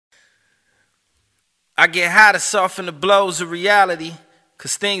I get high to soften the blows of reality,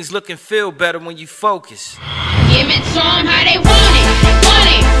 cause things look and feel better when you focus. Give it to them how they want it, want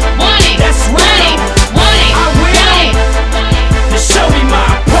it, want it. That's real. Want it, I will. want it. Then show me my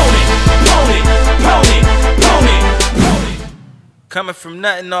opponent, opponent. Coming from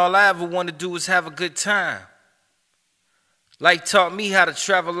nothing, all I ever want to do is have a good time. Life taught me how to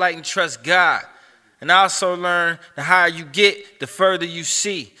travel light and trust God. And I also learned the higher you get, the further you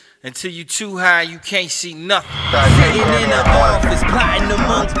see. Until you too high, you can't see nothing. Sitting in the office, plotting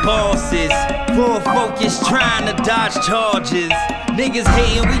amongst bosses. Full focus, trying to dodge charges. Niggas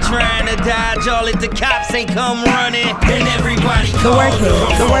hating, we trying to dodge all it. The cops ain't come running, and everybody calling.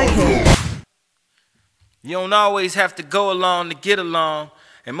 You don't always have to go along to get along,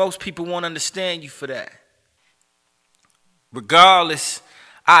 and most people won't understand you for that. Regardless,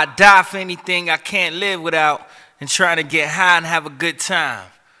 I'd die for anything I can't live without, and trying to get high and have a good time.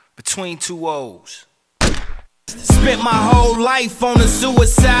 Between two O's. Spent my whole life on a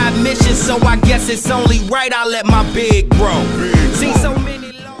suicide mission, so I guess it's only right I let my big grow.